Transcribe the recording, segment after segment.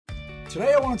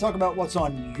Today I want to talk about what's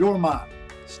on your mind.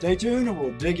 Stay tuned and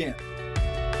we'll dig in.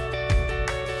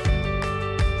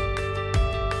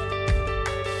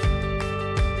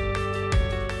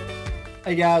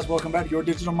 Hey guys, welcome back to Your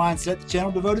Digital Mindset, the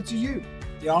channel devoted to you,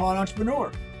 the online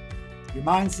entrepreneur. Your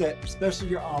mindset, especially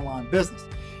your online business.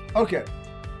 Okay,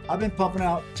 I've been pumping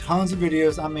out tons of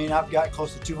videos. I mean, I've got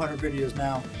close to 200 videos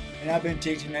now, and I've been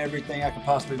teaching everything I can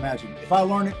possibly imagine. If I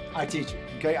learn it, I teach it.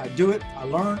 Okay, I do it, I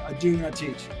learn, I do, and I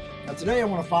teach. Now today I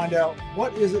want to find out,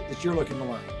 what is it that you're looking to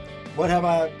learn? What have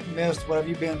I missed? What have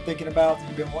you been thinking about that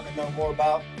you've been wanting to know more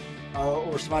about?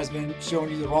 Or somebody's been showing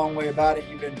you the wrong way about it.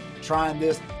 You've been trying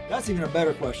this. That's even a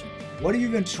better question. What have you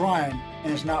been trying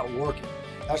and it's not working?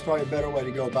 That's probably a better way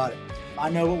to go about it. I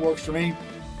know what works for me.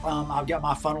 I've got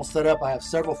my funnel set up. I have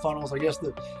several funnels. I guess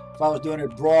if I was doing a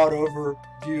broad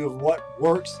overview of what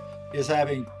works, is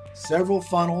having several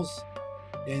funnels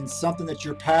in something that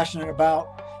you're passionate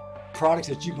about, products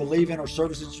that you believe in or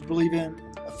services that you believe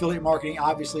in. Affiliate marketing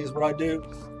obviously is what I do,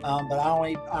 but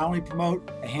I only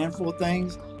promote a handful of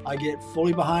things. I get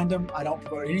fully behind them. I don't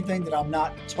promote anything that I'm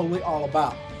not totally all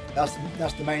about. That's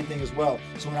the main thing as well.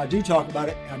 So when I do talk about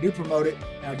it and I do promote it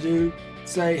and I do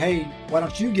say, hey, why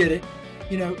don't you get it?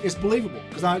 You know, it's believable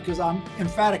because I'm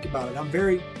emphatic about it. I'm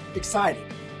very excited,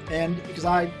 and because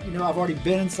I've already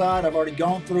been inside, I've already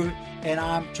gone through it, and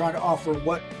I'm trying to offer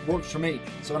what works for me.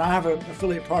 So when I have an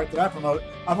affiliate product that I promote,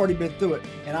 I've already been through it,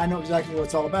 and I know exactly what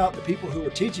it's all about, the people who are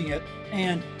teaching it,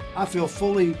 and I feel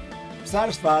fully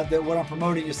satisfied that what I'm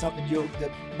promoting is something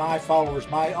that my followers,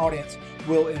 my audience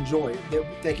will enjoy,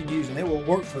 that they can use, and it will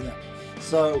work for them.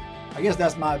 So I guess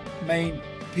that's my main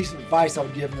piece of advice I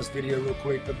would give in this video real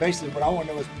quick. But basically what I want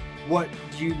to know is, what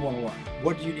do you want to learn?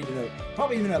 What do you need to know?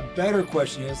 Probably even a better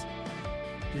question is,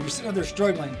 if you're sitting out there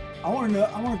struggling, I want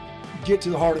to get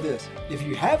to the heart of this. If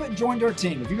you haven't joined our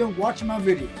team, if you've been watching my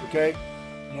videos, okay,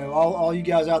 you know, all you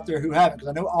guys out there who haven't, because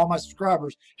I know all my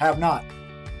subscribers have not,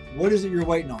 what is it you're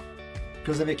waiting on?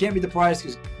 Because if it can't be the price,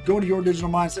 because going to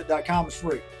yourdigitalmindset.com is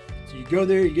free. So you go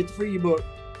there, you get the free ebook,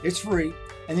 it's free,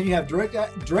 and then you have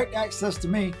direct access to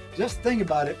me. Just think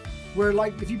about it, where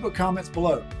like if you put comments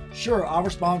below, sure, I'll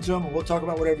respond to them and we'll talk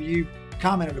about whatever you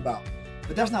commented about.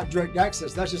 But that's not direct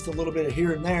access, that's just a little bit of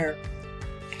here and there.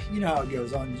 You know how it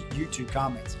goes on YouTube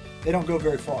comments. They don't go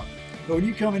very far. But when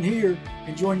you come in here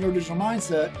and join Your Digital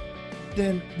Mindset,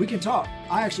 then we can talk.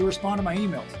 I actually respond to my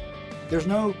emails. There's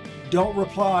no don't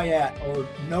reply at or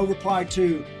no reply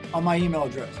to on my email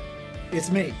address. It's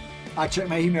me. I check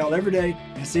my email every day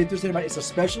and see if there's anybody. It's a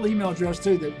special email address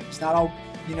too, that it's not all,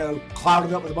 you know,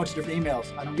 clouded up with a bunch of different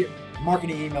emails. I don't get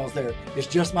marketing emails there. It's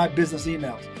just my business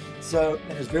emails. So,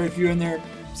 and there's very few in there,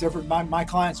 except for my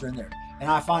clients are in there, and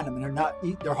I find them, and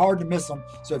they're hard to miss them.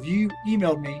 So if you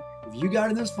emailed me, if you got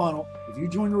in this funnel, if you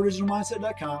join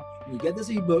yourdigitalmindset.com and you get this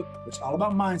ebook, which is all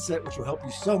about mindset, which will help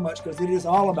you so much, because it is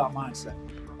all about mindset.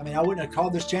 I mean, I wouldn't have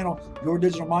called this channel Your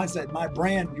Digital Mindset, my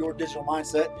brand Your Digital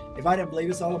Mindset, if I didn't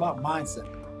believe it's all about mindset.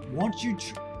 Once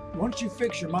you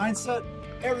fix your mindset,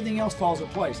 everything else falls in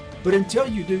place. But until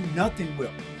you do, nothing will.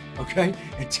 Okay?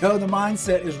 Until the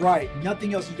mindset is right,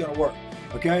 nothing else is going to work.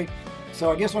 Okay?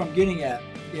 So I guess what I'm getting at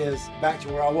is, back to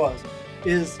where I was,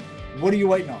 is what are you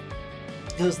waiting on?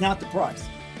 It's not the price.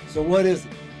 So what is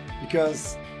it?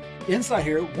 Because inside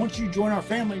here, once you join our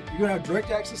family, you're going to have direct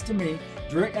access to me,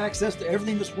 direct access to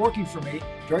everything that's working for me,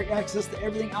 direct access to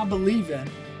everything I believe in,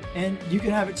 and you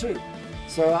can have it too.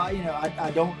 So I'm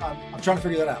trying to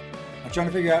figure that out. I'm trying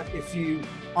to figure out, if you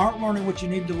aren't learning what you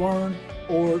need to learn,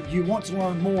 or you want to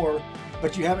learn more,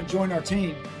 but you haven't joined our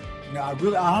team, you know, I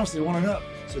honestly want to know.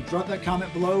 So drop that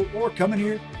comment below, or come in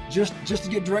here just to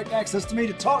get direct access to me,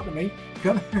 to talk to me.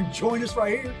 Come here and join us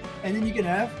right here, and then you can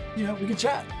have, you know, we can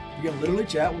chat. We can literally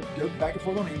chat. We'll go back and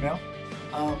forth on email.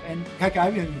 And heck, I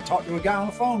even talked to a guy on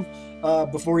the phone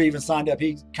before he even signed up.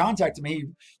 He contacted me.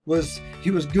 He was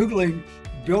Googling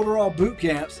Builder All boot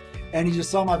camps, and he just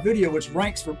saw my video, which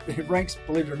ranks,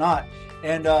 believe it or not,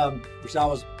 and which I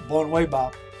was blown away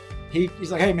by.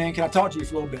 He's like, hey man, can I talk to you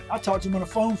for a little bit? I talked to him on the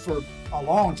phone for a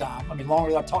long time. I mean,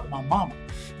 longer than I talked to my mama.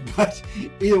 But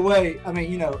either way, I mean,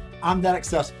 you know, I'm that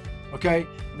accessible. Okay,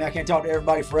 I mean, I can't talk to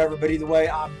everybody forever, but either way,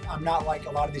 I'm not like a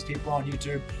lot of these people on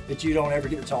YouTube that you don't ever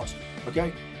get to talk to.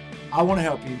 Okay, I want to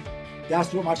help you.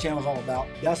 That's what my channel is all about.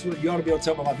 That's what you ought to be able to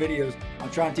tell by my videos. I'm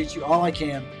trying to teach you all I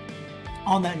can.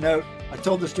 On that note, I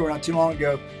told this story not too long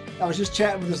ago. I was just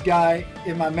chatting with this guy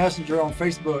in my messenger on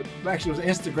Facebook. Actually, it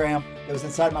was Instagram. It was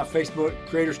inside my Facebook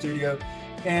Creator Studio,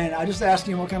 and I just asked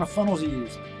him what kind of funnels he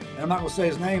used. And I'm not going to say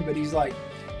his name, but he's like,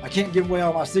 I can't give away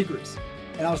all my secrets.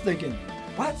 And I was thinking,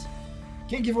 what?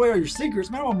 Can't give away all your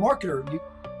secrets? Man, I'm a marketer.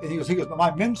 And he goes, but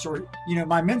my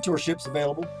mentorship's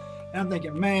available. And I'm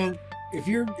thinking, man, if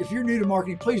you're new to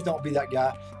marketing, please don't be that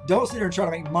guy. Don't sit there and try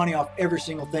to make money off every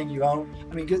single thing you own.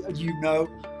 I mean, because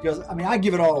I mean, I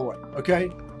give it all away, okay?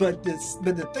 But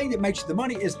the thing that makes you the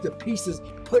money is the pieces,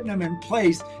 putting them in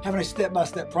place, having a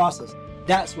step-by-step process.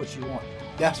 That's what you want.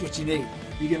 That's what you need.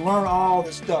 You can learn all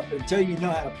this stuff, but until you know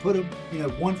how to put them,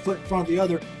 one foot in front of the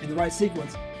other in the right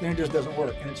sequence, then it just doesn't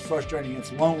work. And it's frustrating,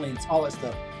 it's lonely, it's all that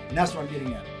stuff. And that's what I'm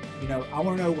getting at. I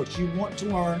want to know what you want to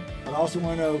learn, but I also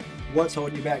want to know what's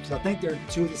holding you back. Because I think they're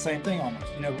two of the same thing almost.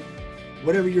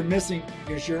 Whatever you're missing,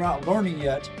 because you're not learning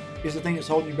yet, is the thing that's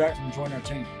holding you back from joining our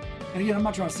team. And again, I'm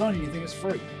not trying to sell you anything, it's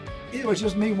free. It's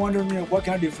just me wondering, what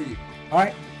can I do for you? All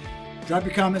right? Drop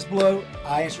your comments below.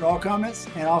 I answer all comments.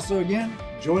 And also, again,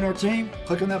 join our team.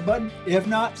 Click on that button. If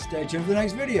not, stay tuned for the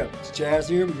next video. It's Chaz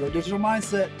here with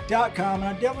YourDigitalMindset.com, and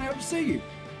I definitely hope to see you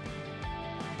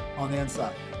on the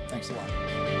inside. Thanks a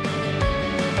lot.